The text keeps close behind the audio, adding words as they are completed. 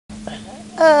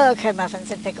Oh, crab muffins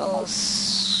and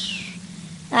pickles.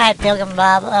 Alright, Pilgrim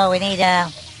Bob. Oh, we need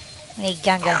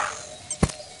Gunga.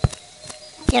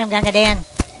 Get him, Gunga Dan.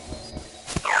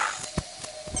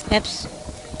 Oops.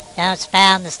 Don't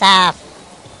spam the staff.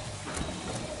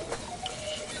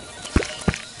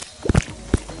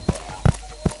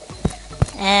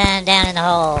 And down in the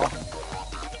hole.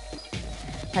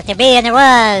 Let there be, and there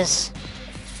was.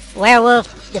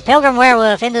 Werewolf, the Pilgrim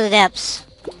Werewolf into the depths.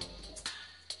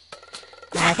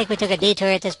 I think we took a detour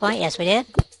at this point. Yes, we did.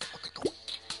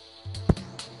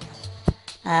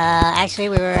 Actually,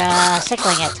 we were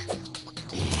sickling it.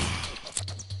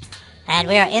 And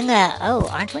we are in the... Oh,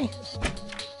 aren't we?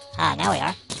 Ah, now we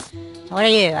are. What are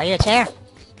you? Are you a chair?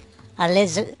 A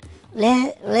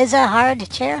Lihzahrd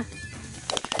chair?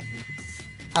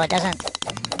 Oh, it doesn't...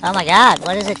 Oh my god,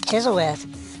 what does it chisel with?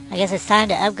 I guess it's time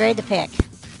to upgrade the pick.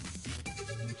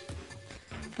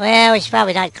 Well, we should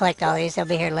probably not collect all these. They'll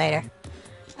be here later.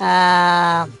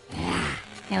 And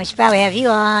we should probably have you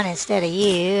on instead of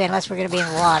you, unless we're going to be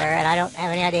in water, and I don't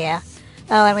have any idea.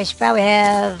 Oh, and we should probably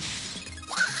have...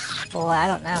 Boy, I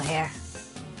don't know here.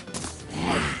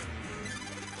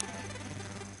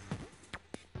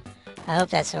 I hope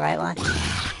that's the right one.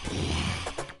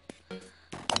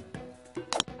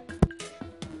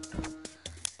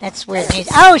 That's weird news.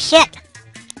 Oh, shit!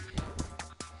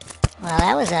 Well,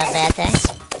 that was a bad thing.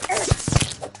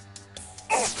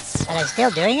 Are they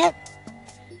still doing it?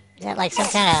 Is that like some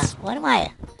kind of... What am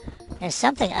I... There's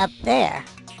something up there.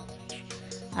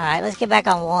 Alright, let's get back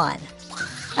on one.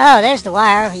 Oh, there's the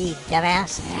wire, you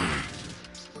dumbass.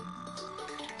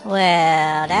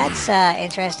 Well, that's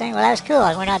interesting. Well, that was cool,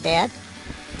 and we're not dead.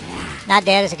 Not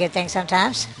dead is a good thing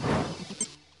sometimes.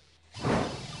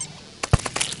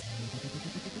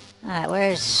 Alright,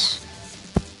 where's...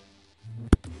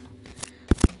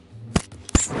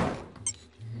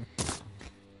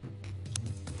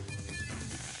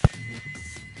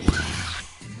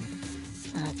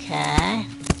 Okay.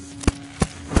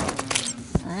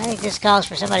 I think this calls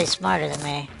for somebody smarter than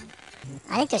me.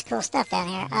 I think there's cool stuff down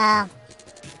here. Now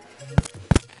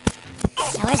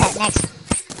where's that next one?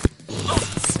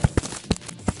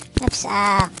 Oops,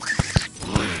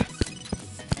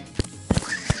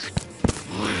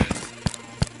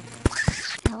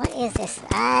 what is this?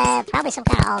 Probably some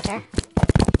kind of altar.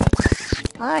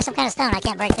 Or some kind of stone I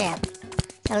can't break through.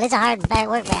 So Lihzahrd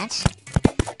workbench.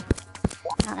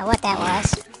 I don't know what that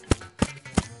was.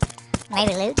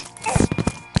 Maybe loot.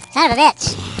 Son of a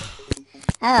bitch!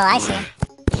 Oh, I see.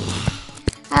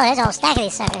 Oh, there's a whole stack of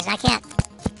these suckers, and I can't...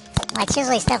 My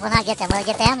chiselly stuff will not get them. Will it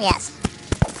get them? Yes.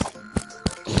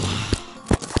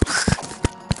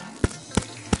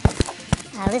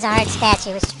 Lihzahrd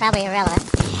statue, which is probably irrelevant.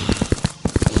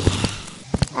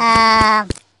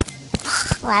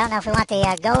 Well, I don't know if we want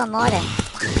the Golem more than...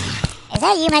 Is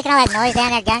that you making all that noise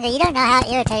down there, Gunga? You don't know how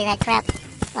irritating that crap...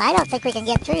 Well, I don't think we can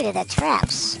get through to the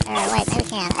traps. Or, wait, maybe we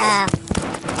can.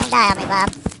 Don't die on me,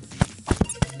 Bob.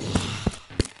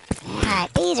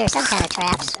 Alright, these are some kind of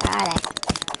traps. Or are they?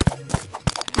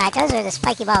 Alright, those are the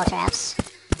spiky ball traps.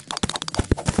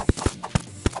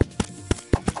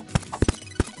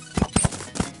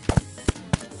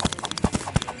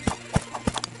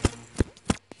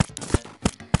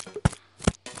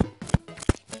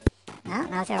 I don't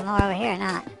know if there are more over here or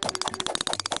not.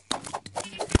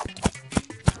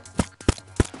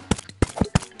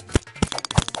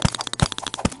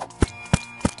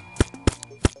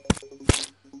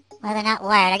 Well, they're not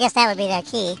wired. I guess that would be their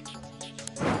key.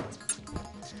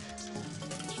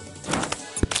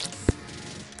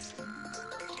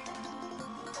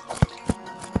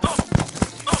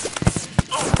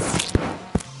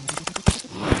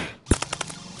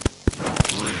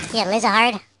 Yeah,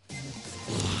 Lihzahrd.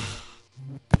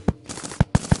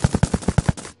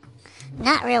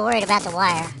 Not real worried about the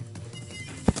wire.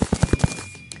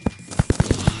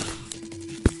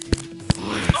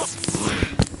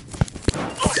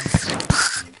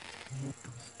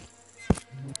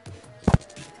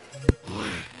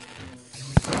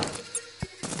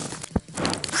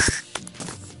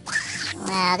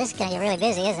 Wow, this is gonna get really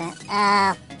busy, isn't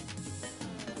it?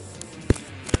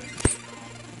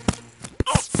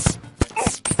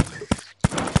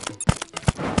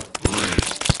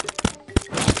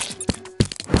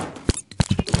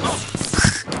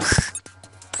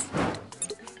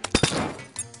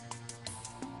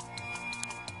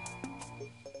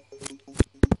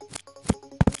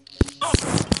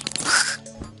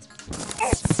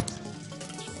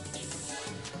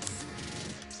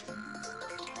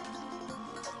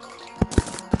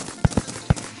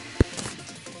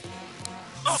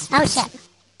 Oh shit.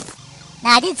 No,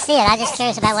 I did see it. I was just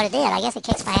curious about what it did. I guess it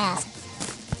kicks my ass.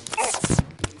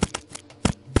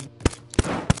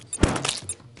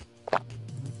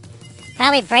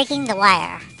 probably breaking the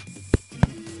wire.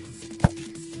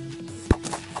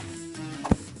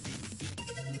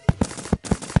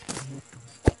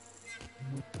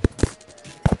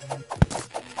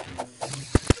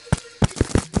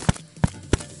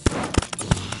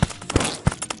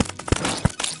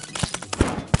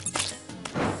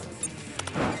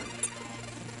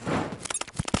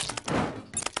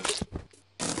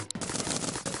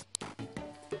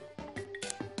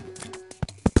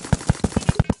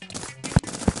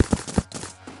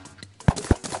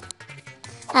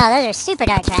 Oh, those are super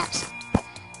dart traps.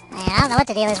 Man, I don't know what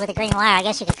the deal is with the green wire. I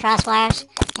guess you could cross wires.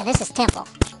 And this is temple.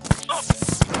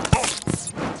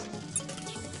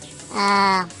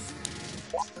 Alright,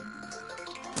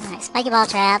 spiky ball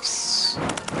traps.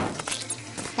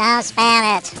 Don't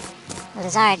spam it.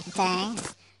 Lihzahrd thing.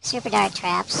 Super dart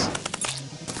traps.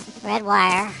 Red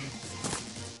wire.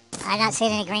 I'm not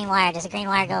seeing any green wire. Does the green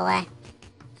wire go away?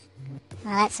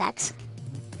 Well, that sucks.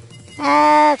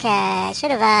 Okay, I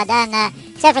should have done,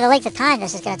 except for the length of time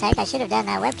this is going to take, I should have done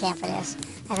a webcam for this.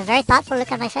 I have a very thoughtful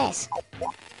look on my face.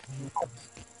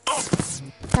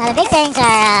 Well, the big things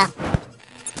are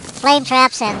flame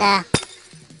traps and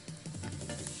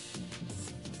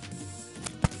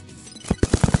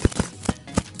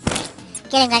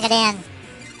getting anchored in.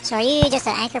 So are you just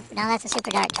an anchor? No, that's a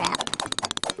super dart trap.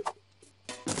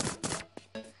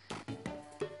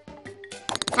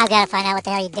 I've got to find out what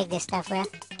the hell you dig this stuff with.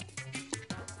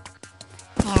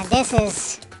 And this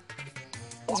is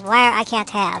wire I can't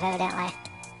have, evidently.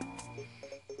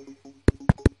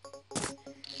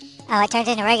 Oh, it turns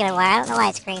into regular wire. I don't know why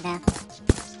it's green now.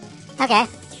 Okay.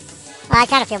 Well, I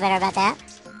kind of feel better about that.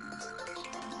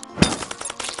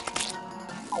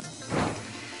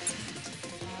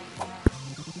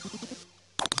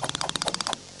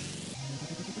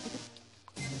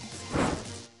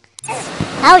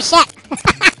 Oh, shit!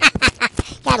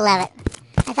 Gotta love it.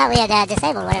 I thought we had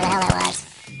disabled whatever the hell that was.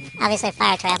 Obviously a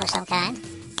fire trap of some kind.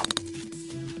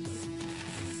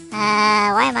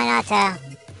 Why am I not,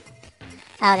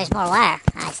 Oh, there's more wire.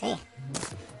 I see.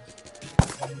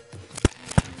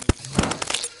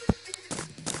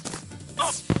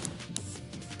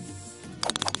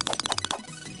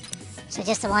 So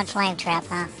just the one flame trap,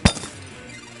 huh?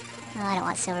 Oh, I don't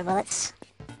want silver bullets.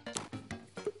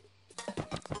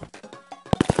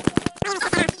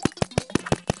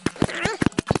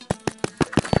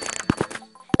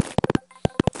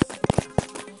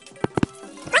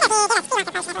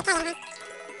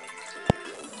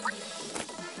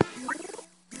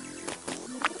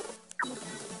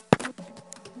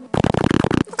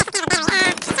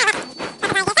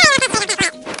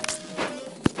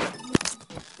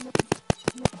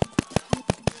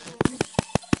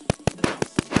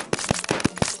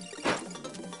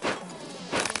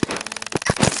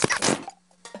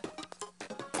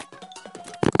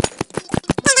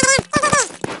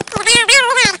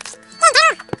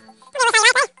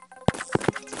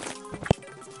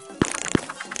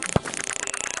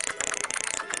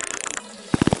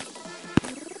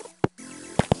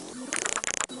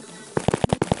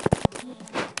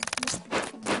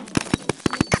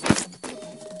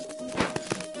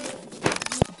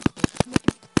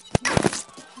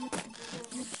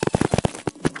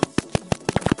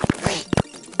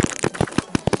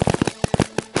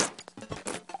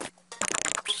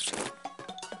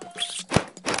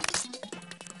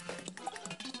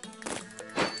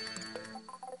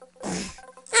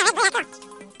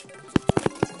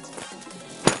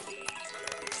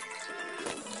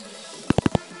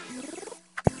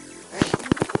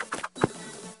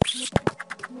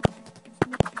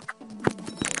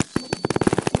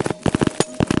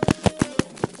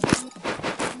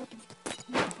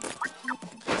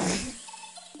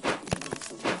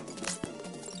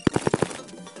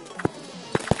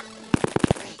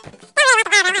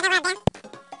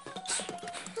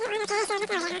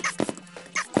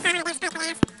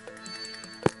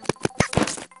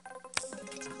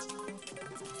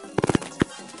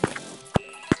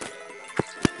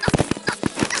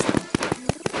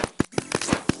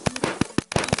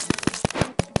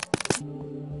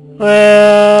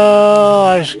 Well,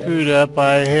 I screwed up.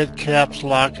 I hit caps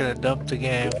lock and it dumped the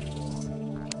game.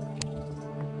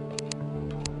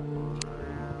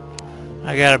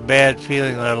 I got a bad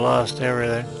feeling that I lost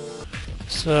everything.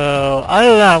 So, I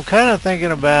don't know. I'm kind of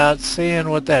thinking about seeing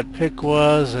what that pick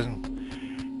was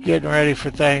and getting ready for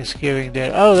Thanksgiving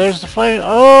Day. Oh, there's the flame.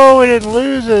 Oh, we didn't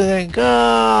lose anything.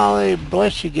 Golly,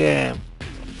 bless you, game.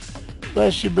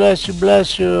 Bless you, bless you,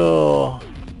 bless you.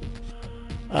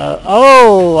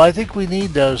 Oh, I think we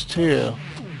need those too.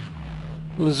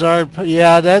 Lihzahrd,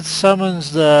 yeah, that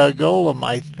summons the Golem,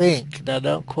 I think. Now,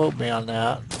 don't quote me on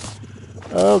that.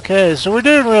 Okay, so we're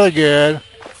doing really good.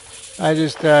 I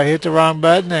just hit the wrong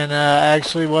button and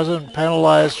actually wasn't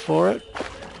penalized for it.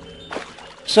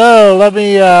 So let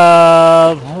me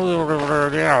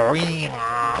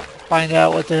find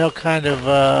out what the hell kind of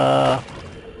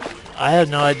I have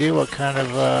no idea what kind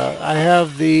of I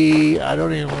have the I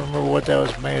don't even remember what that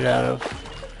was made out of.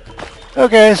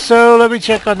 Okay, so let me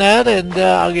check on that and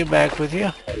I'll get back with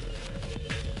you.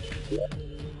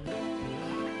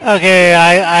 Okay,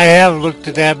 I have looked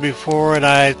at that before and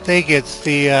I think it's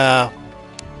the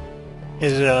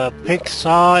is it a pick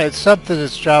saw? It's something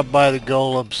that's dropped by the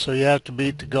golem, so you have to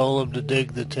beat the golem to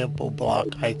dig the temple block,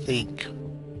 I think.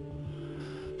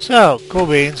 So, cool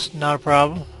beans, not a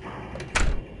problem.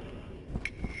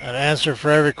 An answer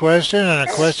for every question and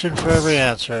a question for every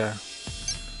answer.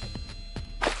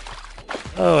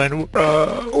 Oh, and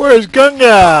where's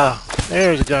Gunga?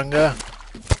 There's Gunga.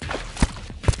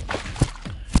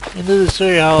 Into the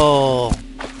sea hole.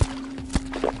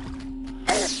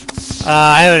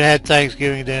 I haven't had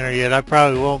Thanksgiving dinner yet. I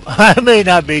probably won't. I may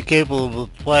not be capable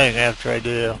of playing after I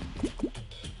do.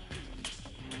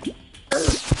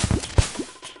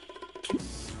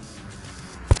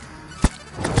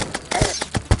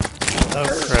 Oh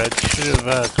crud. Should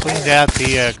have cleaned out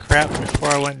the crap before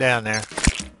I went down there.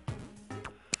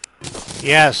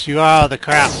 Yes, you are the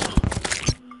crap.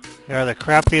 You are the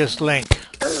crappiest link.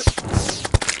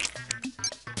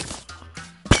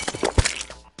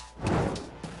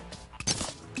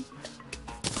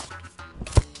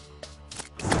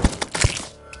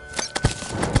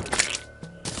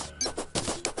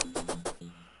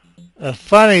 The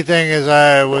funny thing is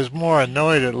I was more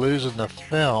annoyed at losing the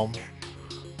film.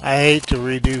 I hate to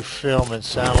redo film and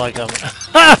sound like I'm...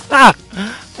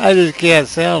 I just can't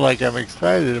sound like I'm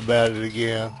excited about it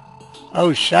again.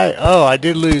 Oh, shite. Oh, I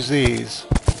did lose these.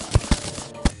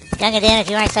 Gunga Dan,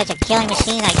 if you aren't such a killing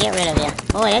machine, I'd get rid of you.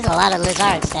 Boy, there's a lot of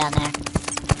Lihzards down there.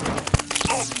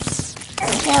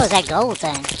 What the hell was that gold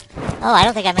thing? Oh, I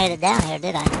don't think I made it down here,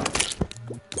 did I?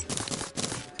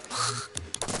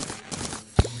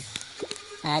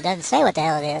 It doesn't say what the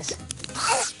hell it is.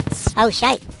 Oh,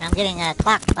 shite. I'm getting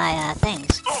clocked by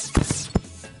things.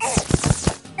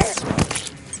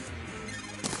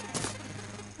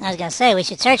 I was gonna say, we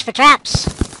should search for traps.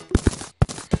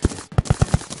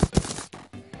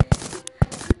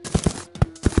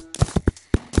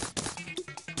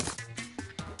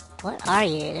 What are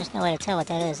you? There's no way to tell what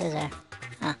that is there?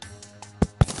 Huh.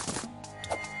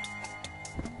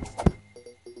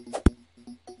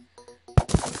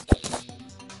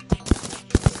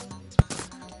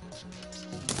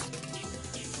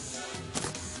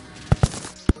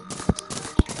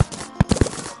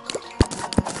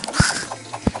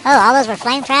 Oh, all those were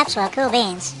flame traps? Well, cool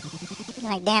beans. I'm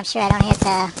like damn sure I don't hit,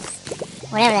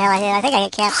 whatever the hell I hit. I think I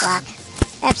hit caps lock.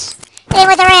 Oops. Hit him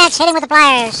with the wrench! Hit him with the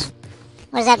pliers!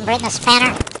 What is that in Britain, a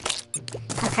spanner?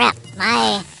 Oh crap,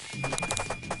 what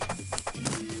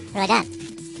have I done?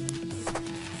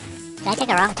 Did I take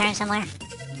a wrong turn somewhere?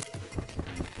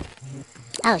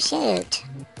 Oh, shoot.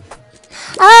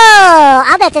 Oh!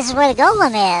 I'll bet this is where the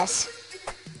golem is.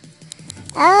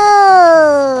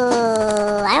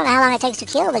 Oh! I don't know how long it takes to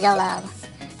kill the golem.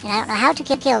 And I don't know how to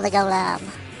kill the golem.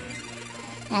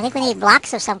 And I think we need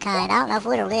blocks of some kind. I don't know if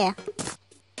wood will do.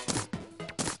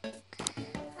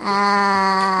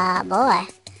 Boy.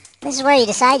 This is where you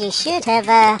decide you should have,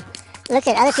 looked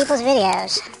at other people's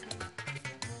videos.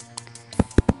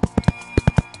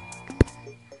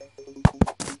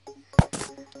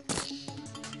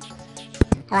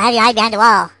 I'll have you hide behind the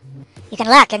wall. You can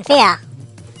look and feel.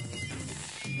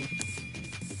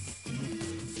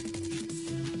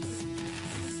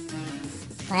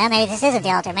 Well, maybe this isn't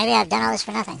the altar. Maybe I've done all this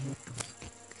for nothing.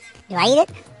 Do I eat it?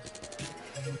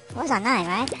 It was on 9,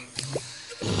 right?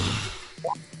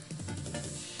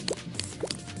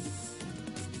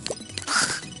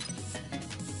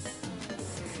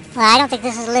 Well, I don't think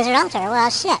this is a lizard altar. Well,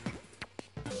 shit.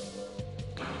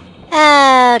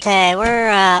 Okay, we're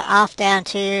off down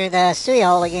to the sea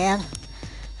hole again.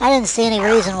 I didn't see any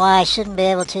reason why I shouldn't be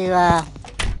able to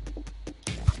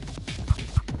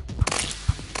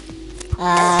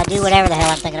do whatever the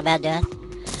hell I'm thinking about doing.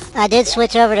 I did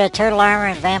switch over to turtle armor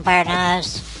and vampire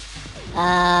knives.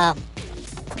 Oh,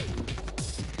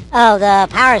 the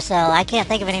power cell. I can't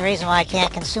think of any reason why I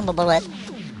can't consumable it.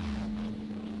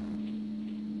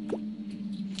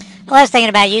 I was thinking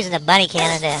about using the bunny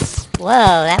cannon to... Whoa,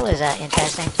 that was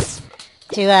interesting.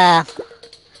 To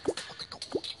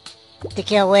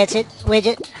kill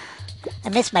Widget. I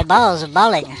missed my balls of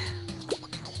bowling.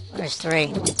 Where's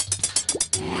 3?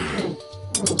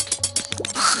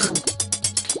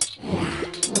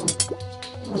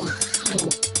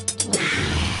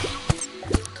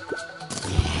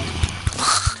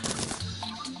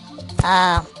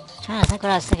 Trying to think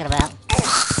what I was thinking about. A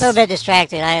little bit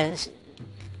distracted.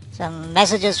 Some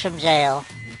messages from jail.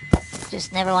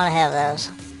 Just never want to have those.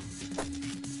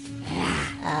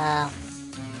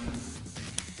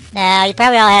 Now, you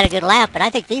probably all had a good laugh, but I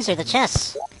think these are the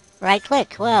chests. Right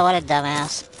click. Well, what a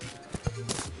dumbass.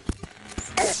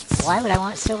 Why would I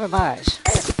want silver bars?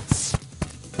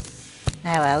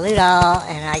 Now, well, loot all,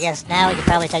 and I guess now we can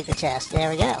probably take the chest. There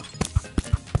we go.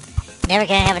 Never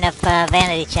can have enough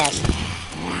vanity chests.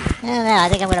 I don't know, I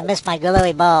think I'm going to miss my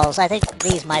glowy balls. I think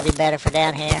these might be better for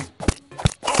down here.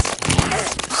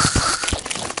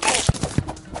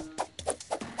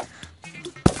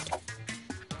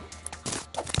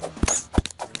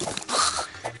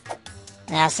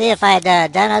 Now, see, if I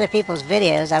had done other people's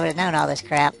videos, I would have known all this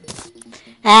crap.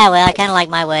 Ah, well, I kind of like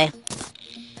my way.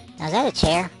 Now, is that a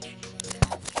chair?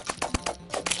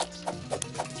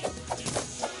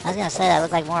 I was going to say that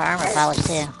looked like more armor polish,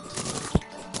 too.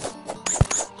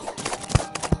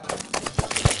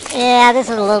 Yeah, this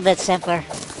is a little bit simpler.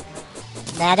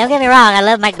 Now, don't get me wrong, I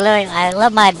love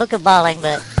my Book of Balling,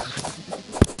 but...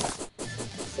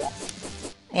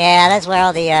 yeah, that's where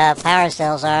all the power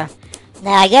cells are.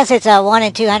 Now, I guess it's a 1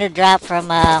 in 200 drop from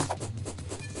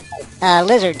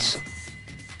lizards.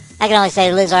 I can only say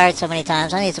Lihzahrd so many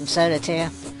times. I need some soda, too.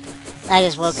 I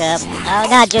just woke up. Oh,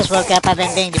 not just woke up. I've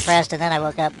been being depressed, and then I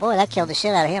woke up. Boy, that killed the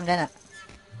shit out of him, didn't it?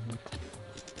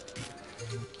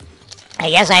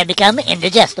 I guess I had become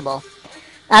indigestible.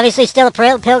 Obviously, still a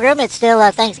pilgrim. It's still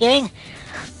Thanksgiving.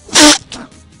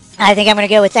 I think I'm going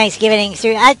to go with Thanksgiving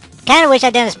through... I kind of wish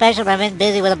I'd done a special, but I've been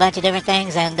busy with a bunch of different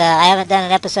things, and I haven't done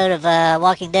an episode of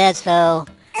Walking Dead, so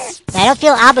I don't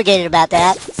feel obligated about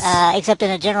that, except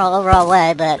in a general overall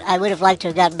way, but I would have liked to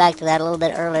have gotten back to that a little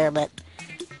bit earlier, but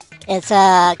it's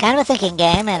kind of a thinking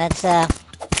game, and it's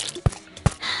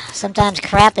sometimes the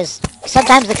crap is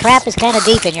kind of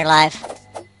deep in your life.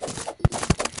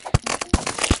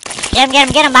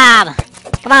 Get him, Bob!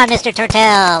 Come on, Mr.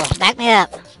 Tortel, back me up.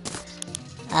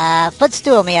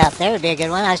 Footstool me up. There would be a good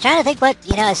one. I was trying to think what,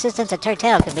 assistance a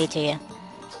turtle could be to you.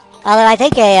 Although I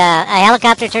think a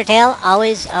helicopter turtle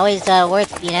always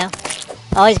worth,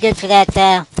 always good for that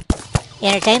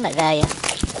entertainment value.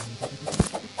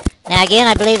 Now again,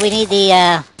 I believe we need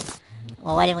the,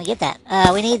 well, why didn't we get that?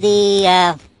 We need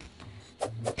the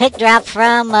pick drop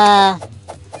from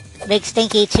Big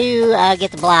Stinky to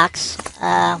get the blocks.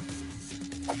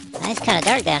 It's kind of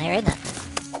dark down here, isn't it?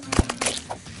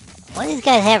 What do these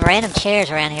guys have random chairs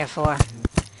around here for?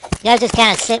 You guys just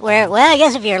kind of sit where... well, I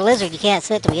guess if you're a lizard, you can't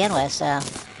sit to begin with, so...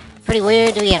 pretty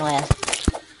weird to begin with.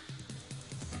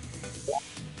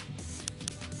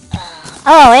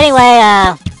 Oh, anyway,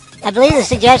 I believe the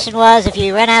suggestion was if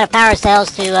you run out of power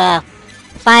cells to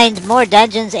find more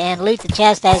dungeons and loot the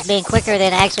chest as being quicker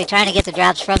than actually trying to get the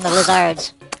drops from the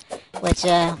Lihzards. Which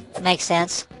makes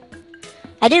sense.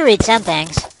 I do read some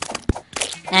things.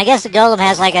 And I guess the Golem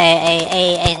has like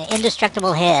an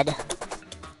indestructible head.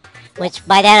 Which,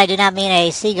 by that I do not mean a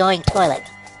seagoing toilet.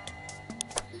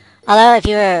 Although, if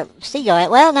you were seagoing...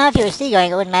 well, no, if you were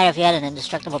seagoing, it wouldn't matter if you had an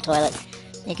indestructible toilet.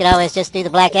 You could always just do the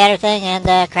Blackadder thing and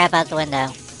crap out the window.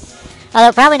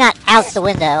 Although, probably not out the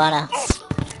window on a...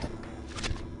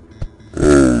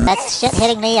 that's shit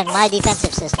hitting me and my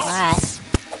defensive system, alright. It's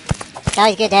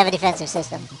always good to have a defensive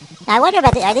system. Now, I wonder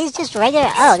about are these just regular...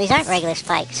 oh, these aren't regular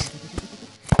spikes.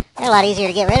 They're a lot easier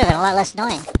to get rid of and a lot less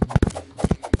annoying.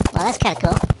 Well, that's kind of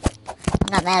cool.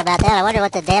 I'm not mad about that. I wonder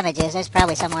what the damage is. There's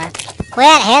probably somewhere.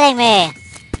 Quit hitting me!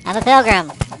 I'm a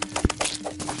pilgrim.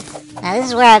 Now, this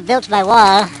is where I've built my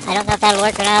wall. I don't know if that'll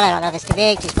work or not. I don't know if it's too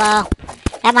big, too small.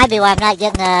 That might be why I'm not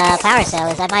getting the power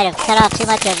cells. I might have cut off too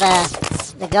much of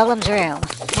the Golem's room.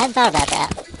 I hadn't thought about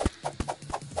that.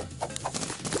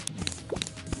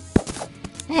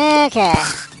 Okay.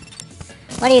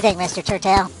 What do you think, Mr.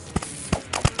 Turtle?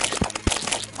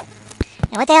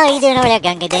 And what the hell are you doing over there,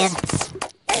 Gunga Dan?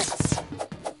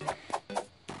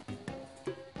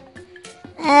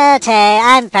 Okay,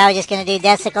 I'm probably just gonna do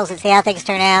death sickles and see how things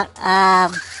turn out.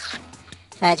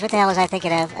 Fudge, what the hell was I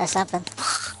thinking of? Something.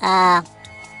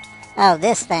 Oh,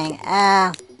 this thing.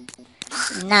 9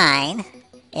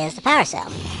 is the power cell.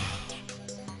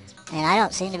 And I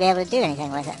don't seem to be able to do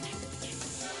anything with it.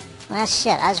 Well,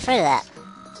 shit, I was afraid of that.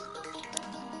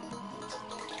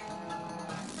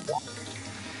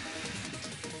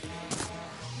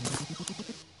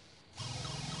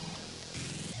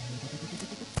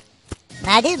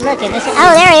 Now, I did look in this...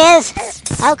 oh, there he is!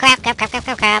 Oh, crap.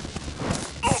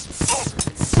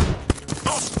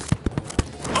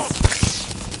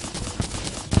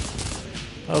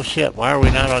 Oh shit, why are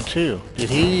we not on 2? Did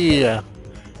he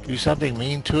do something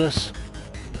mean to us?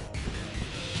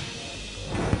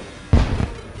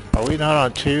 we not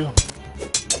on 2?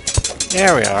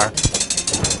 There we are.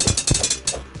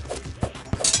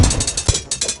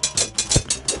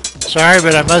 Sorry,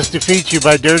 but I must defeat you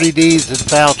by dirty deeds and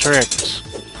foul tricks.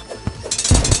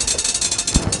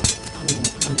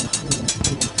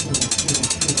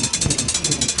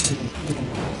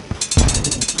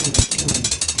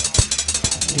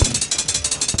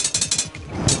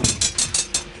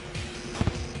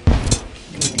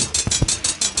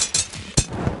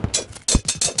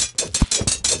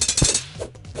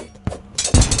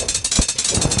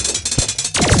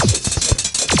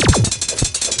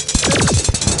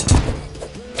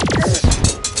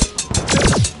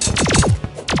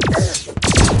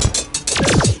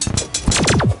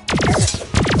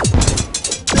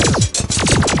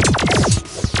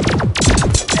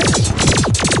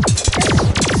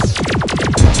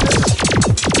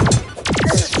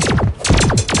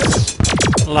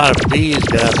 A lot of bees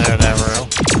down there in that room.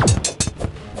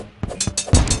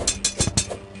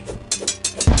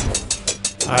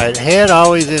 Alright, head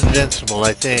always invincible,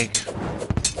 I think.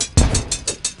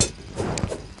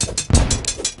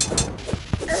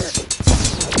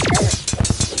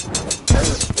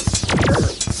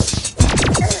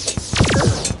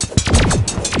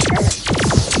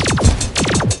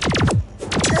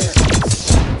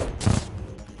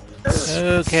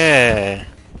 Okay.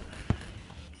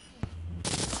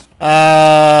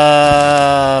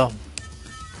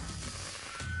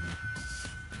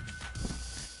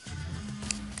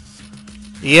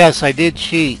 Yes, I did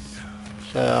cheat,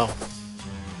 so.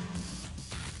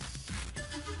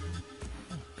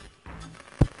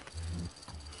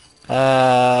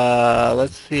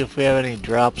 Let's see if we have any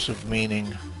drops of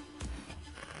meaning.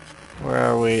 Where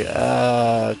are we?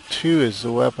 2 is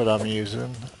the weapon I'm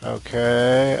using.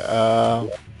 Okay,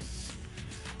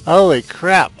 holy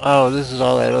crap. Oh, this is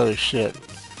all that other shit.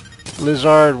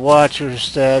 Lihzahrd Watcher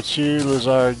statue,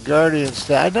 Lihzahrd Guardian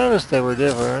statue. I noticed they were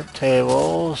different.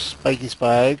 Table, spiky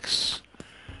spikes,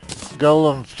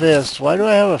 Golem fist. Why do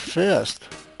I have a fist?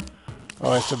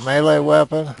 Oh, it's a melee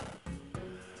weapon.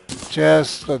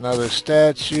 Chest, another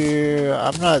statue.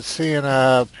 I'm not seeing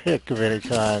a pick of any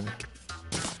kind.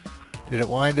 Did it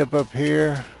wind up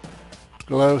here?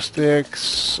 Glow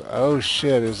sticks. Oh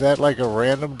shit, is that like a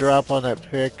random drop on that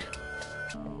pick?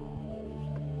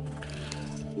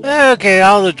 Okay,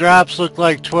 all the drops look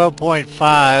like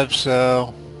 12.5,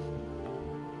 so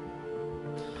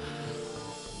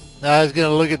now I was going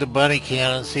to look at the bunny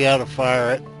cannon and see how to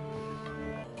fire it.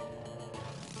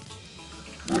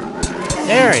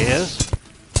 There he is.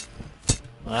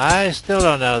 I still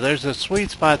don't know. There's a sweet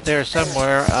spot there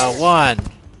somewhere. 1.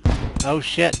 Oh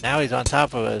shit, now he's on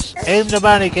top of us. Aim the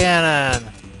bunny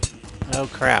cannon! Oh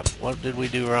crap, what did we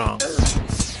do wrong?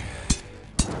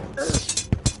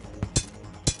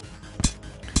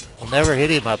 Never hit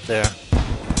him up there.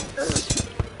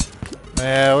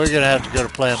 Yeah, we're gonna have to go to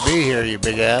plan B here, you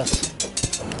big ass.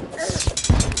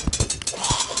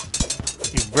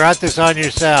 You brought this on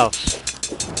yourselves.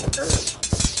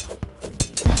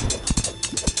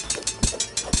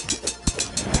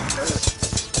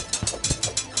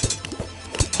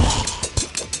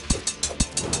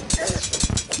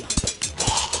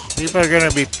 People are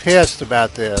gonna be pissed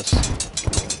about this.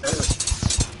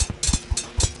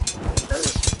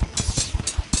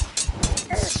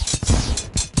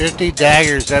 $50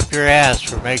 daggers up your ass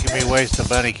for making me waste a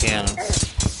bunny cannon.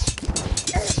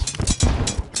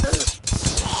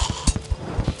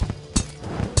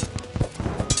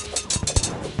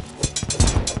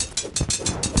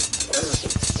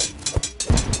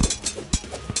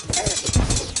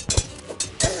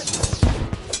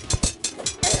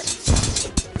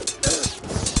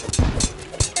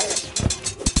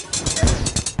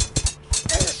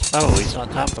 Oh, he's on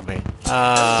top of me.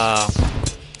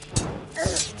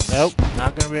 Nope,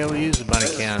 not going to be able to use the bunny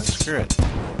cannon. Screw it.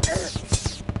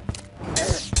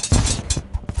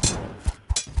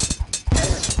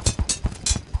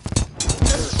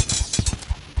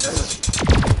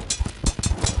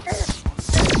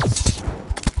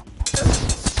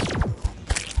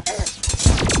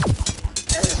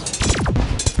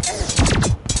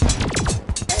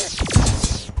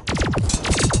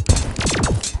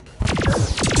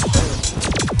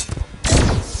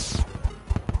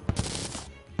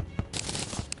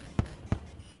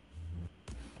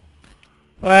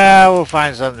 Well, we'll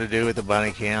find something to do with the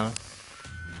bunny cannon.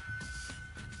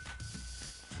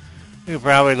 You can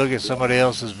probably look at somebody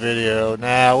else's video.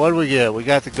 Now, what do we get? We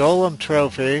got the Golem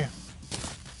trophy.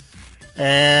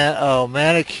 And, oh,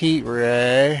 Manic Heat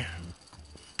Ray.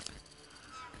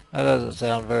 That doesn't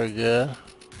sound very good.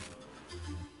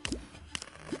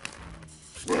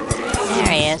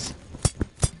 There he is.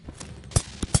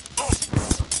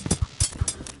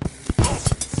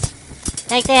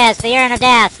 Take this, the urine of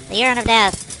death. The urine of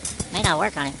death. May not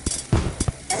work on him.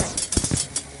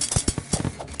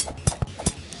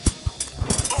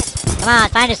 Come on,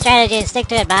 find a strategy and stick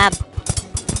to it, Bob.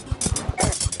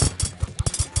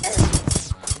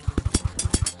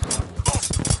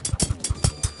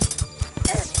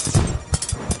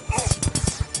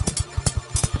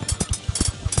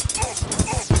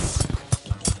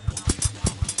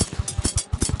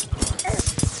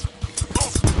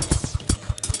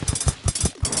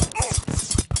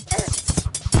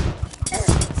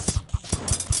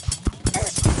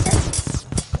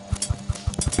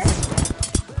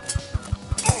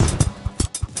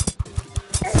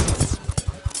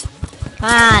 Come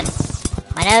on!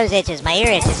 My nose itches, my ear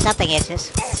itches, something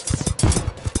itches.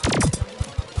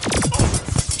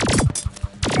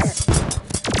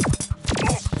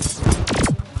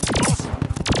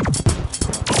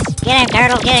 Get him,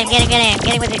 turtle! Get him, get him, get him!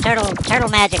 Get him with your turtle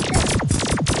magic. I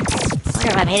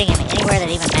wonder if I'm hitting him anywhere that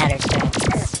even matters to him.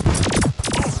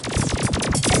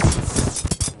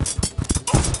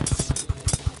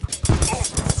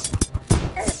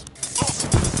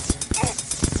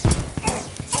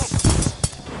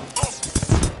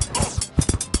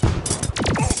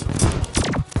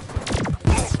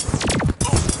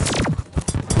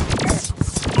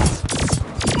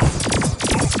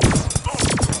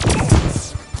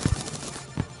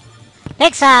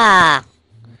 Pixar!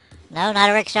 No, not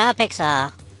a rickshaw,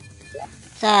 Pixar.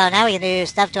 So, now we can do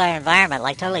stuff to our environment,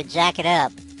 like totally jack it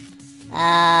up.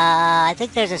 I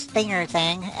think there's a stinger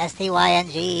thing,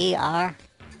 S-T-Y-N-G-E-R.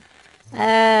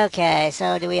 Okay,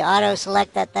 so do we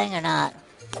auto-select that thing or not?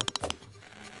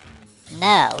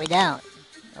 No, we don't.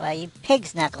 Well, you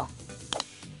pig's knuckle.